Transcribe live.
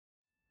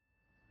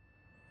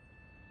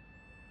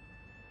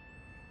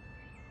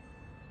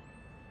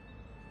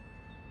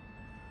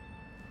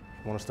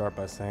I want to start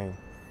by saying,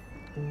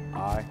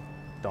 I,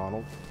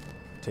 Donald,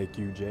 take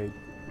you, Jade,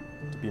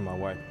 to be my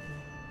wife.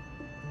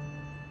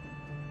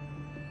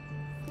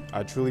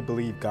 I truly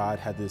believe God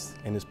had this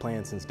in his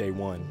plan since day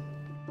one.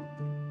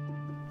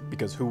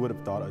 Because who would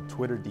have thought a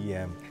Twitter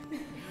DM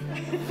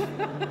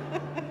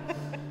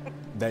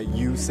that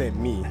you sent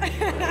me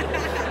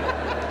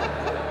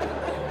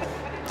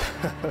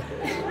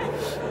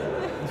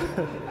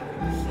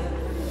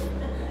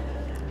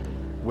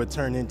would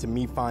turn into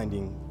me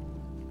finding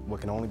what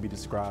can only be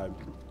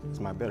described as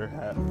my better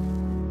half.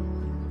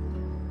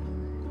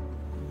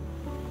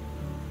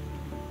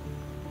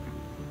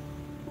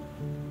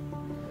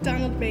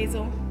 Donald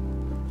Basil,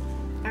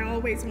 I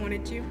always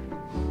wanted you,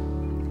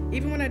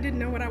 even when I didn't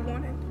know what I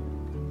wanted.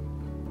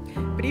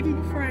 But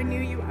even before I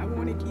knew you, I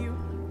wanted you.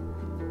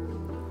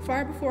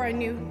 Far before I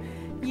knew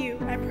you,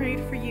 I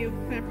prayed for you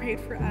and I prayed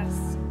for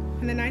us.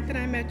 And the night that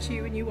I met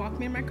you and you walked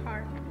me in my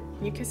car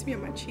and you kissed me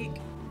on my cheek,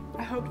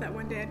 I hoped that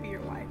one day I'd be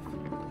your wife.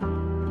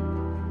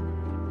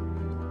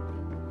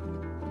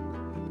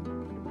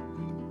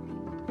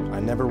 I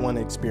never want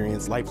to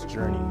experience life's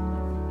journey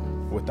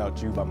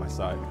without you by my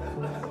side.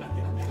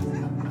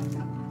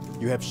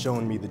 You have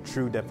shown me the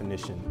true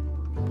definition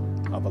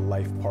of a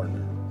life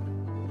partner.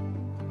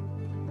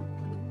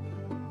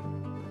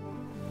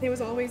 It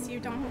was always you,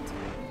 Donald.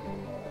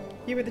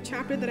 You were the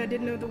chapter that I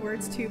didn't know the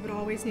words to, but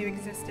always knew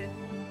existed.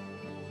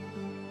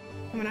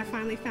 And when I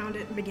finally found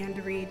it and began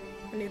to read,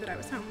 I knew that I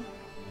was home.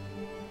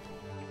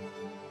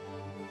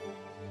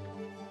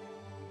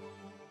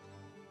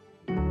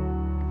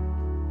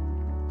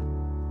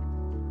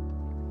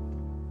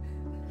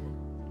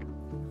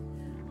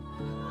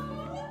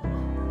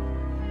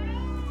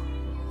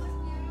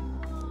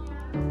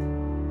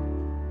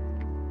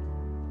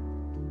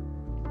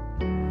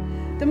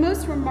 The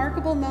most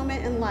remarkable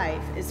moment in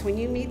life is when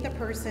you meet the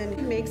person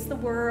who makes the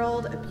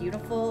world a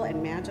beautiful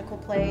and magical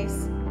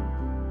place.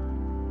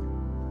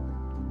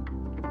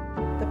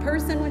 The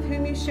person with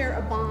whom you share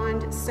a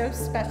bond so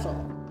special,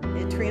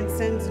 it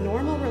transcends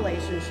normal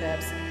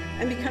relationships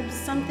and becomes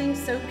something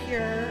so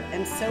pure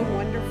and so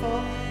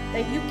wonderful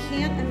that you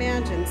can't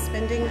imagine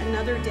spending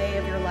another day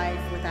of your life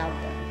without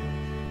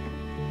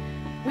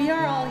them. We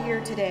are all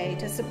here today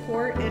to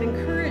support and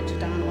encourage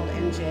Donald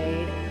and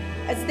Jade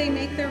as they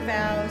make their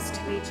vows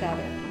to each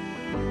other.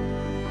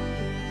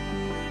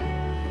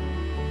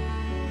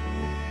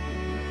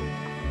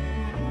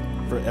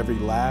 For every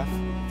laugh,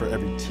 for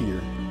every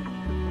tear,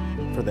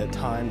 for that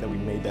time that we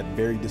made that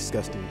very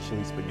disgusting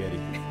chili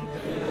spaghetti.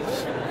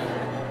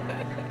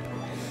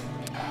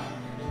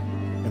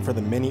 And for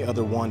the many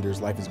other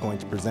wonders life is going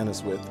to present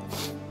us with,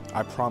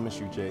 I promise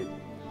you, Jade.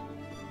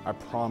 I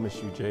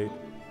promise you, Jade,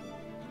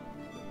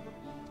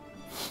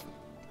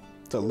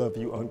 to love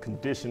you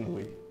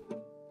unconditionally.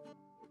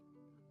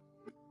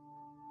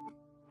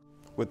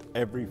 With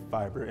every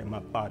fiber in my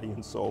body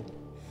and soul.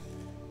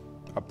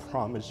 I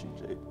promise you,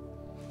 Jade.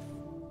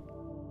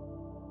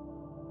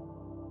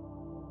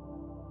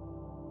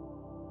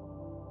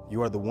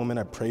 You are the woman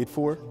I prayed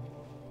for,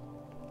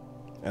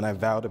 and I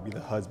vow to be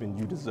the husband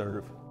you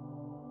deserve.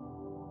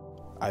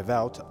 I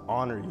vow to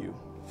honor you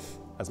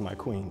as my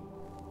queen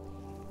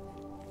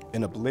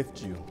and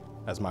uplift you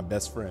as my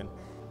best friend.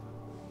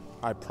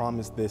 I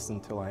promise this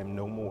until I am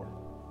no more.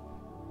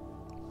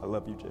 I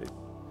love you, Jade.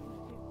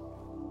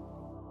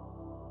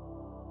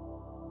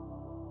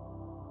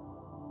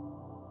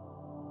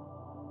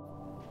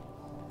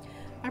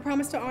 I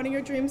promise to honor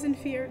your dreams and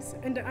fears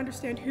and to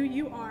understand who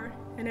you are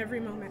in every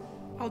moment.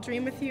 I'll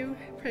dream with you,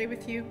 pray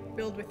with you,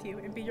 build with you,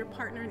 and be your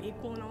partner and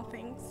equal in all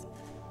things.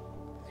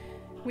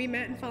 We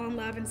met and fell in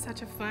love in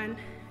such a fun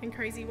and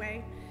crazy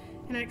way,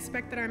 and I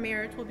expect that our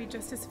marriage will be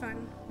just as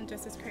fun and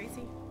just as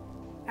crazy.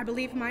 I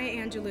believe Maya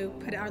Angelou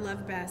put our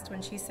love best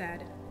when she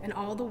said, "In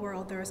all the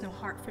world there is no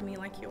heart for me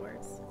like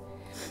yours,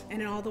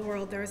 and in all the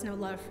world there is no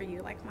love for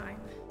you like mine."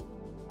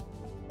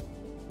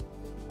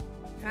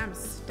 And I'm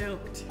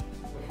stoked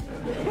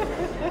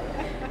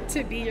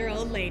to be your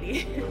old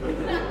lady.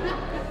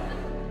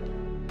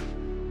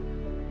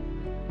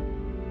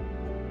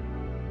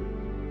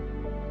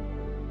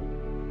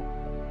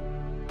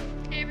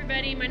 Hey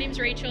everybody, my name's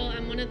Rachel.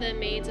 I'm one of the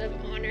maids of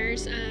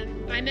honors.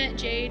 I met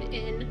Jade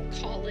in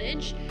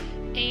college,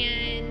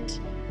 and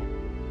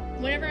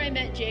whenever I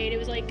met Jade, it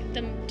was like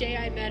the day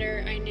I met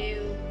her, I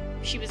knew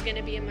she was going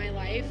to be in my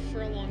life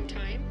for a long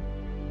time.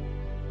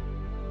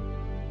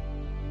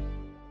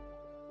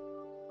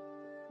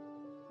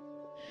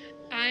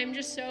 I'm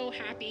just so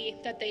happy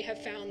that they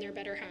have found their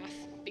better half,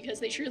 because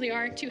they truly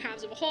are two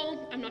halves of a whole.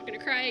 I'm not going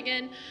to cry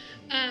again.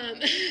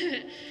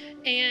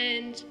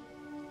 And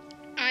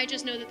I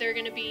just know that they're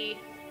going to be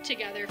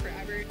together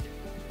forever.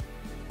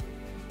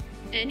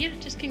 And yeah,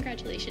 just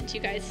congratulations, you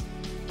guys.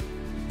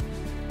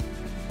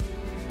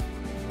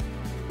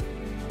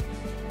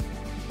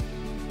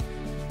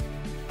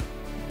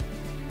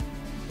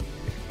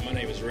 My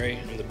name is Ray.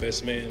 I'm the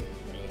best man.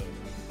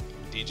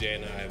 DJ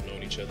and I have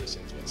known each other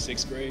since, what,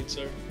 6th grade,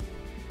 sir?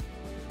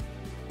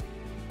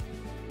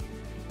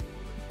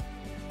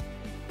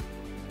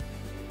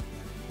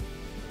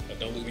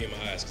 don't look me in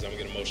my eyes because I'm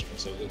gonna get emotional.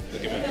 So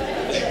look at my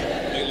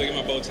look at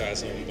my bow tie or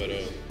something. But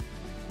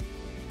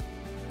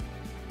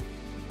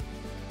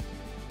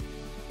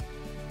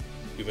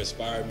you've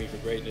inspired me for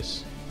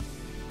greatness,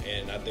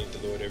 and I thank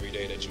the Lord every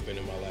day that you've been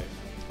in my life.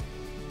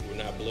 We're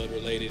not blood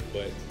related,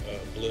 but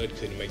blood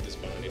couldn't make this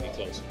bond any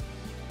closer.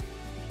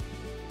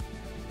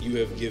 You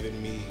have given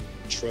me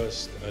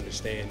trust,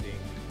 understanding.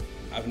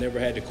 I've never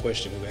had to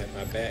question who had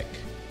my back,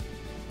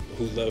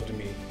 who loved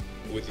me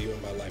with you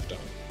in my lifetime.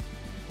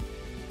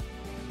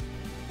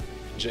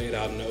 Jade,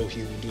 I know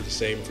he will do the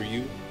same for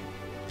you,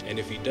 and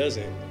if he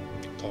doesn't,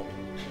 call me.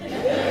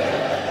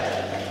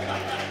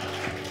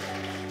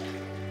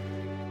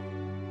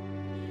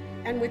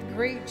 And with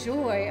great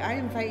joy, I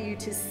invite you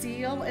to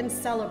seal and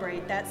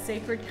celebrate that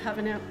sacred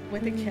covenant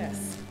with a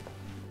kiss.